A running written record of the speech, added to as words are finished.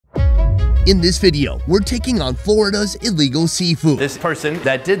In this video, we're taking on Florida's illegal seafood. This person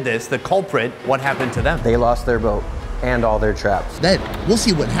that did this, the culprit, what happened to them? They lost their boat and all their traps. Then, we'll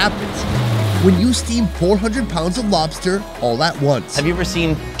see what happens when you steam 400 pounds of lobster all at once. Have you ever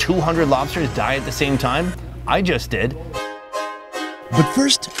seen 200 lobsters die at the same time? I just did. But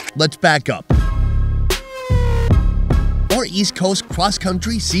first, let's back up. Our East Coast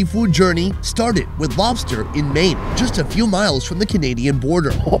cross-country seafood journey started with lobster in Maine, just a few miles from the Canadian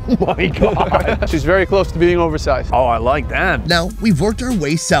border. Oh my God. She's very close to being oversized. Oh, I like that. Now, we've worked our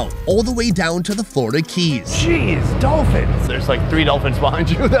way south, all the way down to the Florida Keys. Jeez, dolphins. There's like 3 dolphins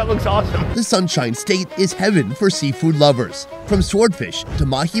behind you. That looks awesome. The Sunshine State is heaven for seafood lovers, from swordfish to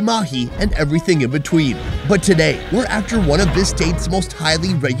mahi-mahi and everything in between. But today, we're after one of this state's most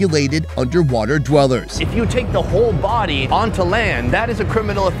highly regulated underwater dwellers. If you take the whole body onto land, that is a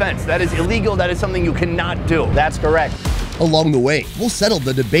criminal offense. That is illegal. That is something you cannot do. That's correct. Along the way, we'll settle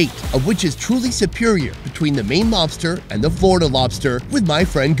the debate of which is truly superior between the Maine lobster and the Florida lobster with my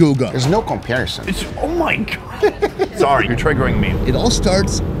friend Guga. There's no comparison. Oh my God. Sorry, you're triggering me. It all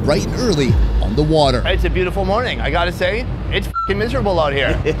starts bright and early on the water. It's a beautiful morning. I gotta say, it's f***ing miserable out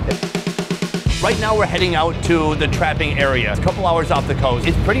here. Right now we're heading out to the trapping area. It's a couple hours off the coast.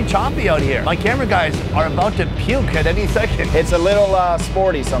 It's pretty choppy out here. My camera guys are about to puke at any second. It's a little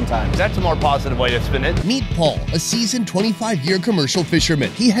sporty sometimes. That's a more positive way to spin it. Meet Paul, a seasoned 25-year commercial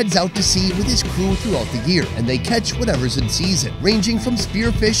fisherman. He heads out to sea with his crew throughout the year, and they catch whatever's in season, ranging from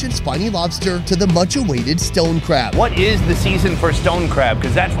spearfish and spiny lobster to the much-awaited stone crab. What is the season for stone crab?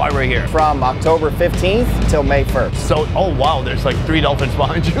 Because that's why we're here. From October 15th till May 1st. So, oh wow, there's like 3 dolphins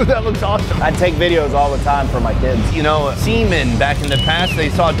behind you. That looks awesome. I take videos all the time for my kids. You know, seamen back in the past, they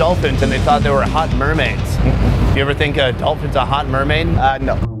saw dolphins and they thought they were hot mermaids. You ever think a dolphin's a hot mermaid?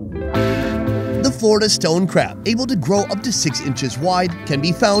 No. The Florida stone crab, able to grow up to 6 inches wide, can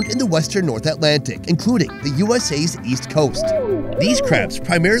be found in the western North Atlantic, including the USA's East Coast. These crabs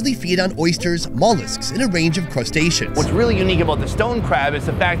primarily feed on oysters, mollusks, and a range of crustaceans. What's really unique about the stone crab is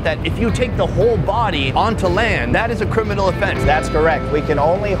the fact that if you take the whole body onto land, that is a criminal offense. That's correct. We can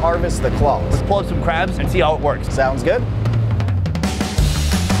only harvest the claws. Let's pull up some crabs and see how it works. Sounds good?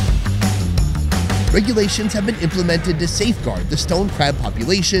 Regulations have been implemented to safeguard the stone crab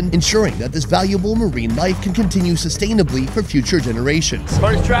population, ensuring that this valuable marine life can continue sustainably for future generations.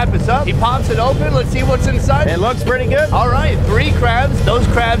 First trap is up. He pops it open. Let's see what's inside. It looks pretty good. All right, 3 crabs. Those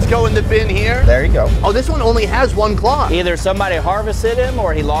crabs go in the bin here. There you go. Oh, this one only has 1 claw. Either somebody harvested him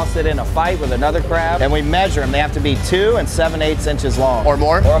or he lost it in a fight with another crab. And we measure them. They have to be 2 7/8 inches long. Or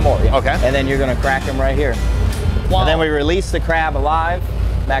more? Or more, yeah. Okay. And then you're going to crack them right here. Wow. And then we release the crab alive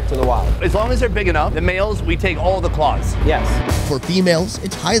back to the wild. As long as they're big enough, the males, we take all the claws. Yes. For females,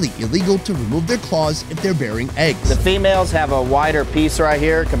 it's highly illegal to remove their claws if they're bearing eggs. The females have a wider piece right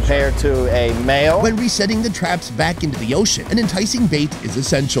here compared to a male. When resetting the traps back into the ocean, an enticing bait is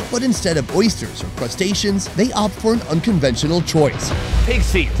essential. But instead of oysters or crustaceans, they opt for an unconventional choice. Pig's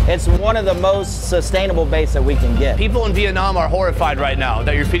feet. It's one of the most sustainable baits that we can get. People in Vietnam are horrified right now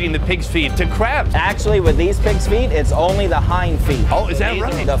that you're feeding the pig's feet to crabs. Actually, with these pig's feet, it's only the hind feet. Oh, is that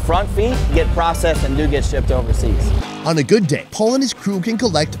right? The front feet get processed and do get shipped overseas. On a good day, Paul and his crew can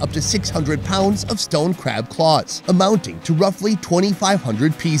collect up to 600 pounds of stone crab claws, amounting to roughly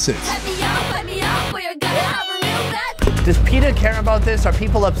 2,500 pieces. Does PETA care about this? Are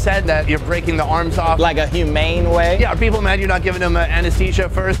people upset that you're breaking the arms off? Like a humane way? Yeah, are people mad you're not giving them anesthesia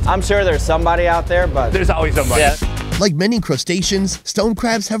first? I'm sure there's somebody out there, but... There's always somebody. Yeah. Like many crustaceans, stone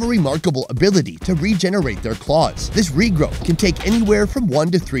crabs have a remarkable ability to regenerate their claws. This regrowth can take anywhere from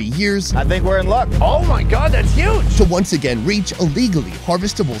 1 to 3 years. I think we're in luck. Oh my God, that's huge! To once again reach a legally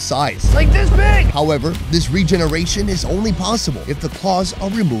harvestable size. Like this big! However, this regeneration is only possible if the claws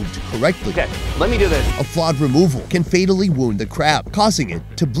are removed correctly. Okay, let me do this. A flawed removal can fatally wound the crab, causing it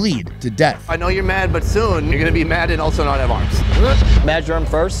to bleed to death. I know you're mad, but soon you're gonna be mad and also not have arms. Measure him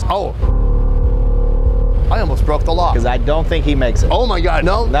first. Oh. I almost broke the law. Because I don't think he makes it. Oh my God,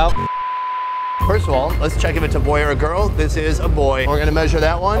 no? No. First of all, let's check if it's a boy or a girl. This is a boy. We're gonna measure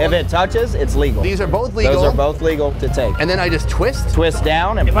that one. If it touches, it's legal. These are both legal. Those are both legal to take. And then I just twist? Twist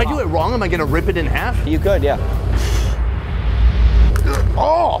down and If I do it wrong, am I gonna rip it in half? You could, yeah.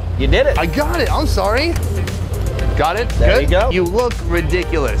 Oh! You did it. I got it, I'm sorry. Got it? There Good? you go. You look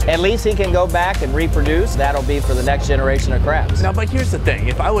ridiculous. At least he can go back and reproduce. That'll be for the next generation of crabs. Now, but here's the thing.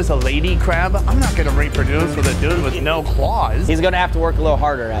 If I was a lady crab, I'm not gonna reproduce with a dude with no claws. He's gonna have to work a little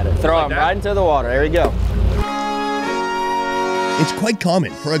harder at it. Throw him right into the water. There you go. It's quite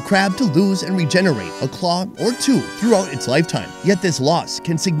common for a crab to lose and regenerate a claw or two throughout its lifetime, yet this loss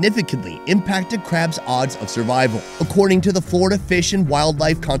can significantly impact a crab's odds of survival. According to the Florida Fish and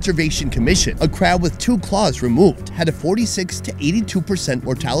Wildlife Conservation Commission, a crab with 2 claws removed had a 46 to 82%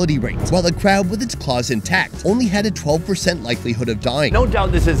 mortality rate, while a crab with its claws intact only had a 12% likelihood of dying. No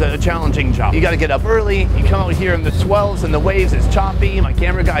doubt this is a challenging job. You gotta get up early, you come out here in the swells and the waves, it's choppy. My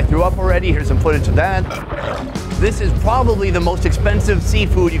camera guy threw up already, here's some footage of that. This is probably the most expensive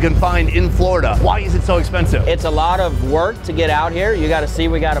seafood you can find in Florida. Why is it so expensive? It's a lot of work to get out here. You gotta see,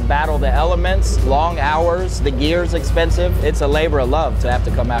 we gotta battle the elements, long hours, the gear's expensive. It's a labor of love to have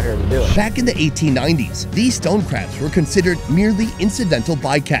to come out here to do it. Back in the 1890s, these stone crabs were considered merely incidental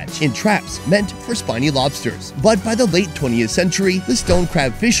bycatch in traps meant for spiny lobsters. But by the late 20th century, the stone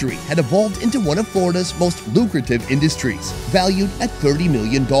crab fishery had evolved into one of Florida's most lucrative industries, valued at $30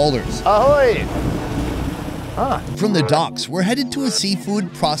 million. Ahoy! From the docks, we're headed to a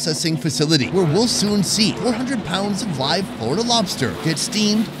seafood processing facility where we'll soon see 400 pounds of live Florida lobster get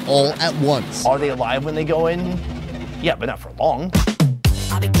steamed all at once. Are they alive when they go in? Yeah, but not for long.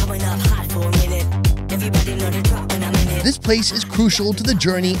 I'll be coming up hot for a minute. Everybody know the drop when I'm in it. This place is crucial to the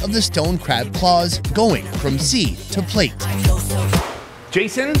journey of the stone crab claws, going from sea to plate.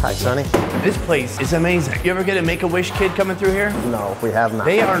 Jason? Hi, Sonny. This place is amazing. You ever get a Make-A-Wish kid coming through here? No, we have not.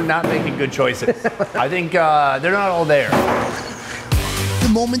 They are not making good choices. I think they're not all there. The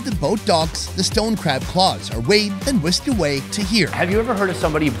moment the boat docks, the stone crab claws are weighed and whisked away to here. Have you ever heard of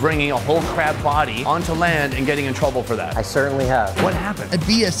somebody bringing a whole crab body onto land and getting in trouble for that? I certainly have. What happened? At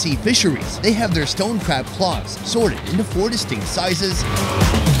BSC Fisheries, they have their stone crab claws sorted into 4 distinct sizes,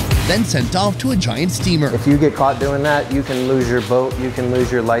 then sent off to a giant steamer. If you get caught doing that, you can lose your boat, you can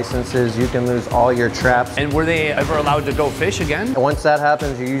lose your licenses, you can lose all your traps. And were they ever allowed to go fish again? And once that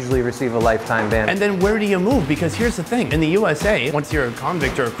happens, you usually receive a lifetime ban. And then where do you move? Because here's the thing, in the USA, once you're a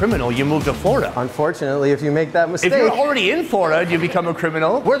convict or a criminal, you move to Florida. Unfortunately, if you make that mistake, If you're already in Florida and you become a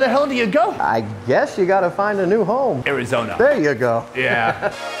criminal, where the hell do you go? I guess you gotta find a new home. Arizona. There you go.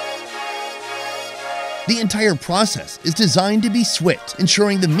 Yeah. The entire process is designed to be swift,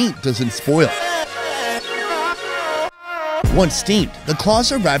 ensuring the meat doesn't spoil. Once steamed, the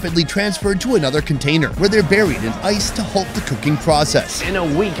claws are rapidly transferred to another container where they're buried in ice to halt the cooking process. In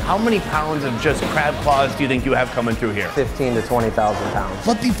a week, how many pounds of just crab claws do you think you have coming through here? 15 to 20,000 pounds.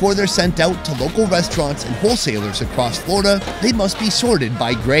 But before they're sent out to local restaurants and wholesalers across Florida, they must be sorted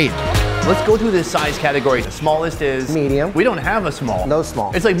by grade. Let's go through this size category. The smallest is Medium. We don't have a small. No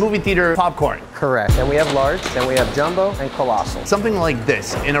small. It's like movie theater popcorn. Correct. And we have large, then we have jumbo and colossal. Something like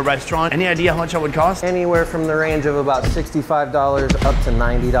this in a restaurant. Any idea how much that would cost? Anywhere from the range of about $65 up to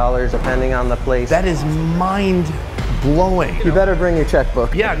 $90, depending on the place. That is mind blowing. You better bring your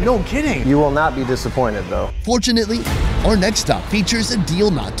checkbook. Yeah, no kidding. You will not be disappointed though. Fortunately, our next stop features a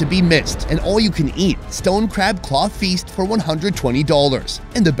deal not to be missed, an all-you-can-eat stone crab claw feast for $120.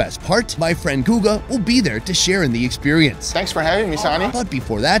 And the best part, my friend Guga will be there to share in the experience. Thanks for having me, Sonny. But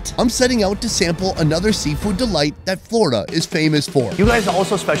before that, I'm setting out to sample another seafood delight that Florida is famous for. You guys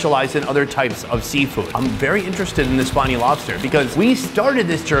also specialize in other types of seafood. I'm very interested in the spiny lobster because we started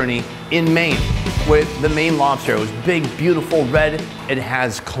this journey in Maine with the Maine lobster. It was big, beautiful, red. It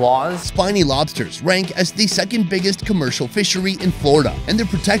has claws. Spiny lobsters rank as the second biggest commercial fishery in Florida, and they're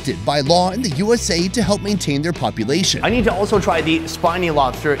protected by law in the USA to help maintain their population. I need to also try the spiny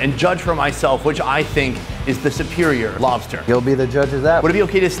lobster and judge for myself which I think is the superior lobster. You'll be the judge of that. Would it be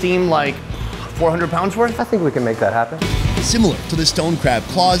okay to steam like 400 pounds worth? I think we can make that happen. Similar to the stone crab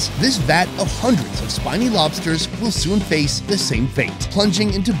claws, this vat of hundreds of spiny lobsters will soon face the same fate,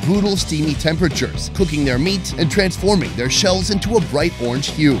 plunging into brutal steamy temperatures, cooking their meat and transforming their shells into a bright orange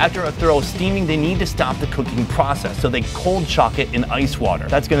hue. After a thorough steaming, they need to stop the cooking process, so they cold shock it in ice water.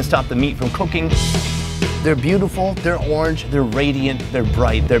 That's gonna stop the meat from cooking. They're beautiful, they're orange, they're radiant, they're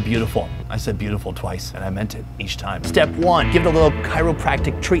bright, they're beautiful. I said beautiful twice, and I meant it each time. Step 1, give it a little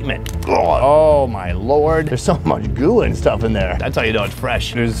chiropractic treatment. Oh my Lord, there's so much goo and stuff in there. That's how you know it's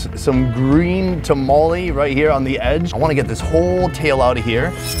fresh. There's some green tamale right here on the edge. I wanna get this whole tail out of here.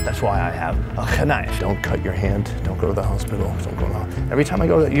 That's why I have a knife. Don't cut your hand, don't go to the hospital, don't go to the hospital. Every time I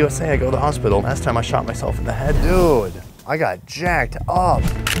go to the USA, I go to the hospital. Last time I shot myself in the head. Dude, I got jacked up.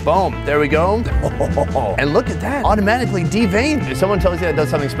 Boom, there we go. Oh, and look at that, automatically deveined. If someone tells you that does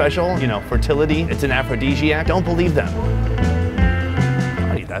something special, you know, fertility, it's an aphrodisiac, don't believe them.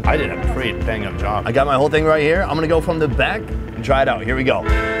 I need that. I did a pretty bang up job. I got my whole thing right here. I'm gonna go from the back and try it out. Here we go.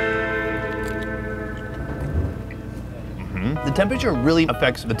 The temperature really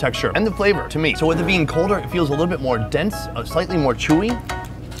affects the texture and the flavor to me. So with it being colder, it feels a little bit more dense, slightly more chewy.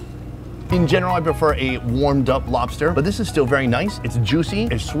 In general, I prefer a warmed up lobster, but this is still very nice. It's juicy,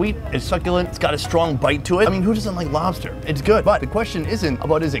 it's sweet, it's succulent, it's got a strong bite to it. I mean, who doesn't like lobster? It's good, but the question isn't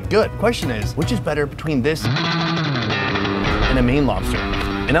about is it good? The question is, which is better between this and a Maine lobster?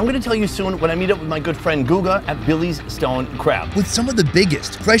 And I'm gonna tell you soon when I meet up with my good friend Guga at Billy's Stone Crab. With some of the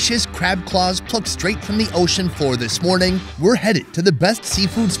biggest, freshest crab claws plucked straight from the ocean floor this morning, we're headed to the best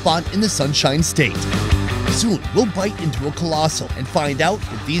seafood spot in the Sunshine State. Soon, we'll bite into a colossal and find out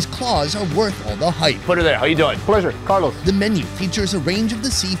if these claws are worth all the hype. Put her there, how you doing? Pleasure, Carlos. The menu features a range of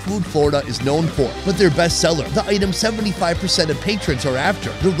the seafood Florida is known for, but their best seller, the item 75% of patrons are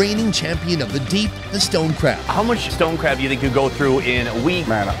after, the reigning champion of the deep, the stone crab. How much stone crab do you think you go through in a week?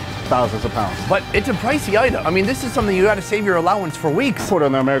 Man, thousands of pounds. But it's a pricey item. I mean, this is something you gotta save your allowance for weeks. Put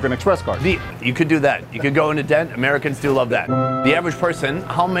on the American Express card. You could do that. You could go in a dent. Americans do love that. The average person,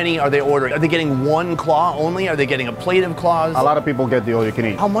 how many are they ordering? Are they getting one claw only? Are they getting a plate of claws? A lot of people get the all you can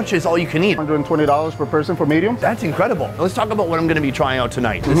eat. How much is all you can eat? $120 per person for medium. That's incredible. Let's talk about what I'm gonna be trying out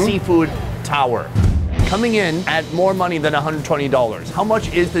tonight. The seafood tower. Coming in at more money than $120. How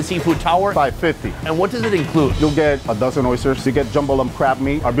much is the seafood tower? $550. And what does it include? You'll get a dozen oysters. You get jumbo lump crab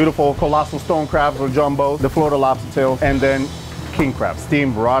meat, our beautiful colossal stone crabs or jumbo, the Florida lobster tails, and then king crab,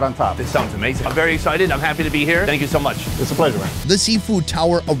 steamed right on top. This sounds amazing. I'm very excited. I'm happy to be here. Thank you so much. It's a pleasure, man. The seafood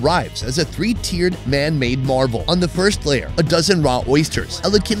tower arrives as a three-tiered man-made marvel. On the first layer, a dozen raw oysters,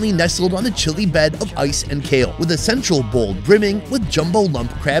 elegantly nestled on a chilly bed of ice and kale, with a central bowl brimming with jumbo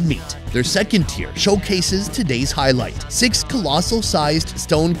lump crab meat. Their second tier showcases today's highlight, 6 colossal-sized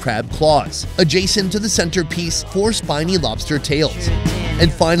stone crab claws. Adjacent to the centerpiece, 4 spiny lobster tails.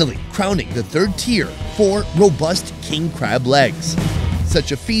 And finally, crowning the third tier, 4 robust king crab legs.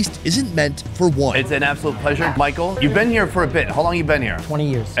 Such a feast isn't meant for one. It's an absolute pleasure. Michael, you've been here for a bit. How long you been here? 20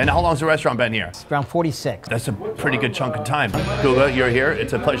 years. And how long's the restaurant been here? It's around 46. That's a pretty good chunk of time. Guga, you're here.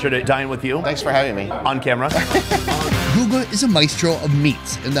 It's a pleasure to dine with you. Thanks for having me. On camera. Guga is a maestro of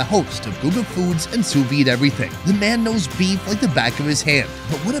meats and the host of Guga Foods and Sous Vide Everything. The man knows beef like the back of his hand.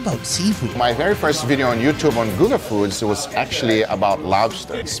 But what about seafood? My very first video on YouTube on Guga Foods was actually about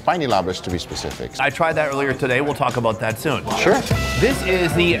lobster, spiny lobster to be specific. I tried that earlier today. We'll talk about that soon. Sure. This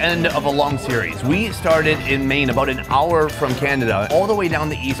is the end of a long series. We started in Maine, about an hour from Canada, all the way down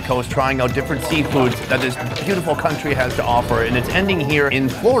the East Coast, trying out different seafoods that this beautiful country has to offer. And it's ending here in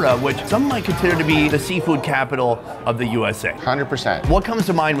Florida, which some might consider to be the seafood capital of the USA. 100%. What comes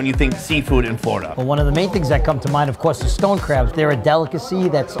to mind when you think seafood in Florida? Well, one of the main things that come to mind, of course, is stone crabs. They're a delicacy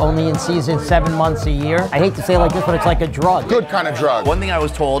that's only in season 7 months a year. I hate to say it like this, but it's like a drug. Good kind of drug. One thing I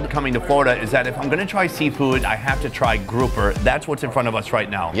was told coming to Florida is that if I'm gonna try seafood, I have to try grouper. That's what's in front of us right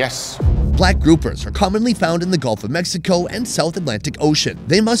now. Yes. Black groupers are commonly found in the Gulf of Mexico and South Atlantic Ocean.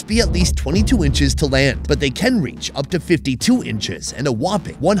 They must be at least 22 inches to land, but they can reach up to 52 inches and a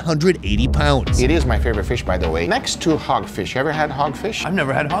whopping 180 pounds. It is my favorite fish, by the way. Next to hogfish. You ever had hogfish? I've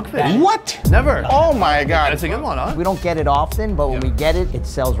never had hogfish. What? Never. Oh my God. That's a good one, huh? We don't get it often, but when we get it, it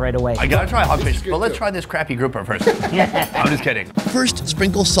sells right away. I gotta try hogfish, but let's try this crappy grouper first. I'm just kidding. First,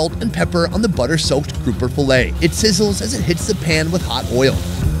 sprinkle salt and pepper on the butter-soaked grouper fillet. It sizzles as it hits the pan with hot oil.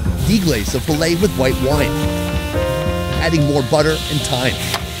 Deglaze the fillet with white wine, adding more butter and thyme.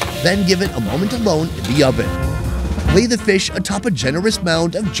 Then give it a moment alone in the oven. Lay the fish atop a generous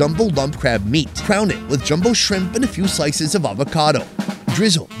mound of jumbo lump crab meat. Crown it with jumbo shrimp and a few slices of avocado.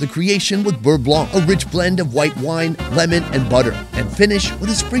 Drizzle the creation with Beurre Blanc, a rich blend of white wine, lemon, and butter. And finish with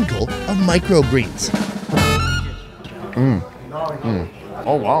a sprinkle of microgreens.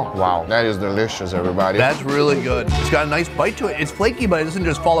 Oh, wow. Wow, that is delicious, everybody. That's really good. It's got a nice bite to it. It's flaky, but it doesn't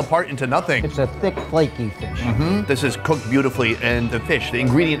just fall apart into nothing. It's a thick, flaky fish. This is cooked beautifully, and the fish, the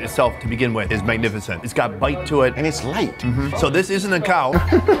ingredient itself to begin with, is magnificent. It's got bite to it. And it's light. So this isn't a cow,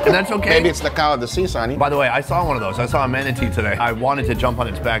 and that's okay. Maybe it's the cow of the sea, Sonny. By the way, I saw one of those. I saw a manatee today. I wanted to jump on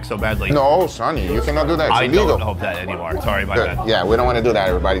its back so badly. No, Sonny, you cannot do that. It's I illegal. don't hope that anymore. Sorry about that. Yeah, we don't want to do that,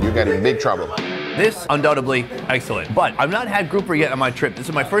 everybody. You get in big trouble. This, undoubtedly, excellent. But I've not had grouper yet on my trip. This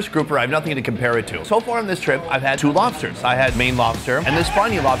is my first grouper. I have nothing to compare it to. So far on this trip, I've had 2 lobsters. I had Maine lobster and the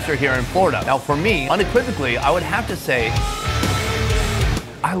spiny lobster here in Florida. Now, for me, unequivocally, I would have to say,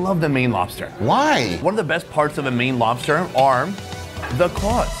 I love the Maine lobster. Why? One of the best parts of a Maine lobster are the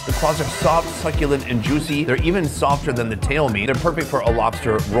claws. The claws are soft, succulent, and juicy. They're even softer than the tail meat. They're perfect for a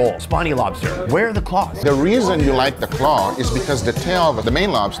lobster roll. Spiny lobster. Where are the claws? The reason you like the claw is because the tail of the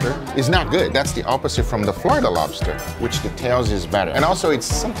Maine lobster is not good. That's the opposite from the Florida lobster, which the tails is better. And also,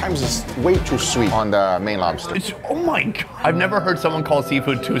 sometimes it's way too sweet on the Maine lobster. Oh my God. I've never heard someone call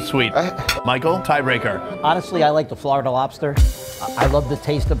seafood too sweet. Michael, tiebreaker. Honestly, I like the Florida lobster. I love the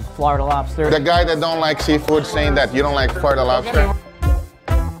taste of Florida lobster. The guy that don't like seafood saying that you don't like Florida lobster.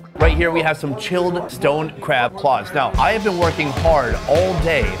 Right here we have some chilled stone crab claws. Now, I have been working hard all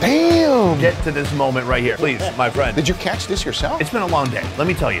day. Damn! To get to this moment right here. Please, my friend. Did you catch this yourself? It's been a long day. Let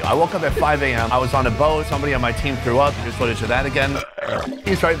me tell you, I woke up at 5 a.m. I was on a boat. Somebody on my team threw up. Here's footage of that again.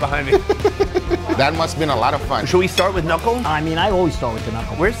 He's right behind me. That must have been a lot of fun. Should we start with knuckle? I mean, I always start with the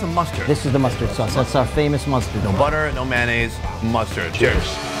knuckle. Where's the mustard? This is the mustard sauce. That's our famous mustard. No butter, no mayonnaise, mustard.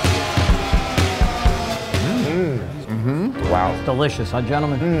 Cheers. Wow. It's delicious, huh,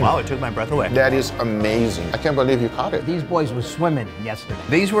 gentlemen? Wow, it took my breath away. That is amazing. I can't believe you caught it. These boys were swimming yesterday.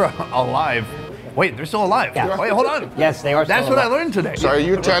 These were alive. Wait, they're still alive. Yeah. Wait, hold on. Yes, they are still That's what I alive. learned today. So are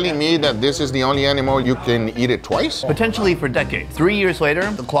you telling me that this is the only animal you can eat it twice? Potentially for decades. 3 years later,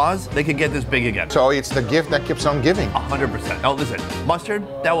 the claws, they could get this big again. So it's the gift that keeps on giving. 100%. Now listen, mustard,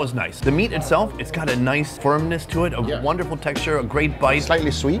 that was nice. The meat itself, it's got a nice firmness to it, a wonderful texture, a great bite.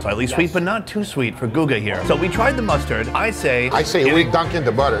 Slightly sweet. Slightly sweet, but not too sweet for Guga here. So we tried the mustard. I say we dunk in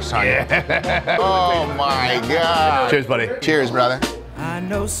the butter, son. Oh my God. Cheers, buddy. Cheers, brother. I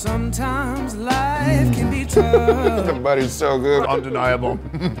know sometimes life can be tough. The butter's so good. Undeniable.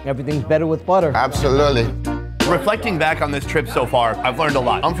 Everything's better with butter. Absolutely. Reflecting back on this trip so far, I've learned a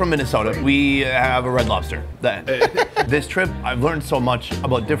lot. I'm from Minnesota. We have a red lobster. This trip, I've learned so much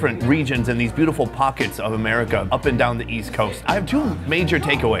about different regions and these beautiful pockets of America up and down the East Coast. I have two major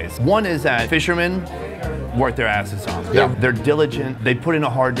takeaways. One is that fishermen work their asses off. Yeah. They're diligent, they put in a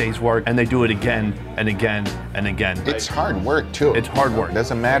hard day's work, and they do it again and again and again. It's hard work too. It's hard work.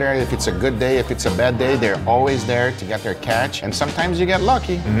 Doesn't matter if it's a good day, if it's a bad day, they're always there to get their catch. And sometimes you get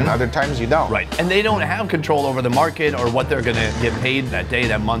lucky, and other times you don't. Right, and they don't have control over the market or what they're gonna get paid that day,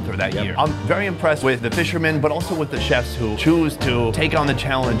 that month, or that year. I'm very impressed with the fishermen, but also with the chefs who choose to take on the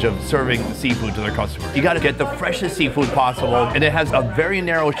challenge of serving seafood to their customers. You gotta get the freshest seafood possible, and it has a very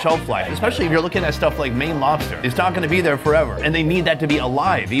narrow shelf life, especially if you're looking at stuff like Maine lobster. It's not gonna be there forever, and they need that to be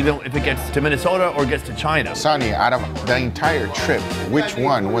alive, even if it gets to Minnesota or gets to China. Sonny, out of the entire trip, which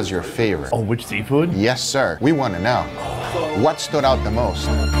one was your favorite? Oh, which seafood? Yes, sir. We want to know. What stood out the most?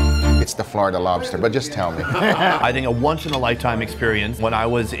 It's the Florida lobster, but just tell me. I think a once-in-a-lifetime experience when I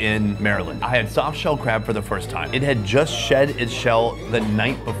was in Maryland. I had soft shell crab for the first time. It had just shed its shell the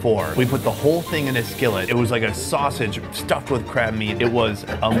night before. We put the whole thing in a skillet. It was like a sausage stuffed with crab meat. It was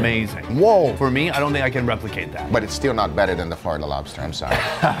amazing. Whoa. For me, I don't think I can replicate that. But it's still not better than the Florida lobster, I'm sorry.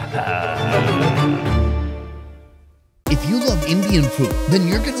 If you love Indian food, then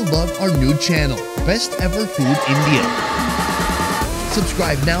you're gonna love our new channel, Best Ever Food India.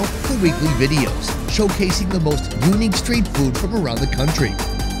 Subscribe now for weekly videos showcasing the most unique street food from around the country.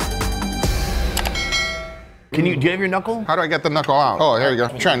 Do you have your knuckle? How do I get the knuckle out? Oh, there you go.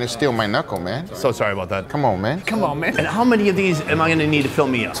 You're trying to steal my knuckle, man. So sorry about that. Come on, man. Come on, man. And how many of these am I gonna need to fill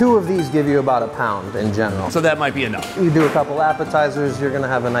me up? 2 of these give you about a pound in general. So that might be enough. You do a couple appetizers, you're gonna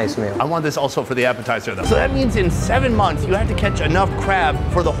have a nice meal. I want this also for the appetizer though. So that means in 7 months, you have to catch enough crab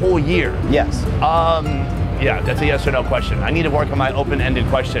for the whole year. Yes. Yeah, that's a yes or no question. I need to work on my open-ended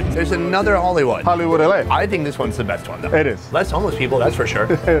questions. There's another Hollywood. Hollywood LA. I think this one's the best one though. It is. Less homeless people, that's for sure.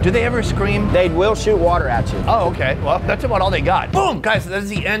 Do they ever scream? They will shoot water at you. Oh, okay. Well, that's about all they got. Boom, guys, that is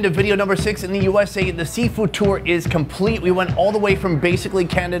the end of video number 6 in the USA. The seafood tour is complete. We went all the way from basically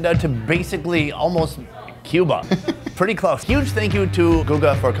Canada to basically almost Cuba. Pretty close. Huge thank you to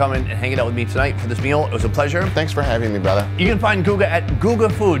Guga for coming and hanging out with me tonight for this meal. It was a pleasure. Thanks for having me, brother. You can find Guga at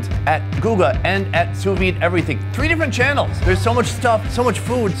Guga Foods, at Guga, and at Sous Vide Everything. 3 different channels. There's so much stuff, so much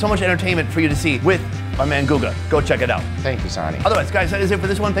food, so much entertainment for you to see with my man Guga. Go check it out. Thank you, Sonny. Otherwise, guys, that is it for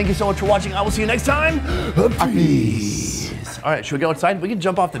this one. Thank you so much for watching. I will see you next time. Peace. All right, should we go outside? We can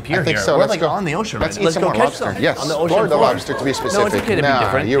jump off the pier I think here. so. We're Let's like go. on the ocean Let's right eat now. some Let's more go catch lobster. some Yes, on the ocean Florida floor. lobster to be specific. No, it's okay to be Nah,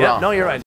 different. you're Yeah, wrong. no, you're right.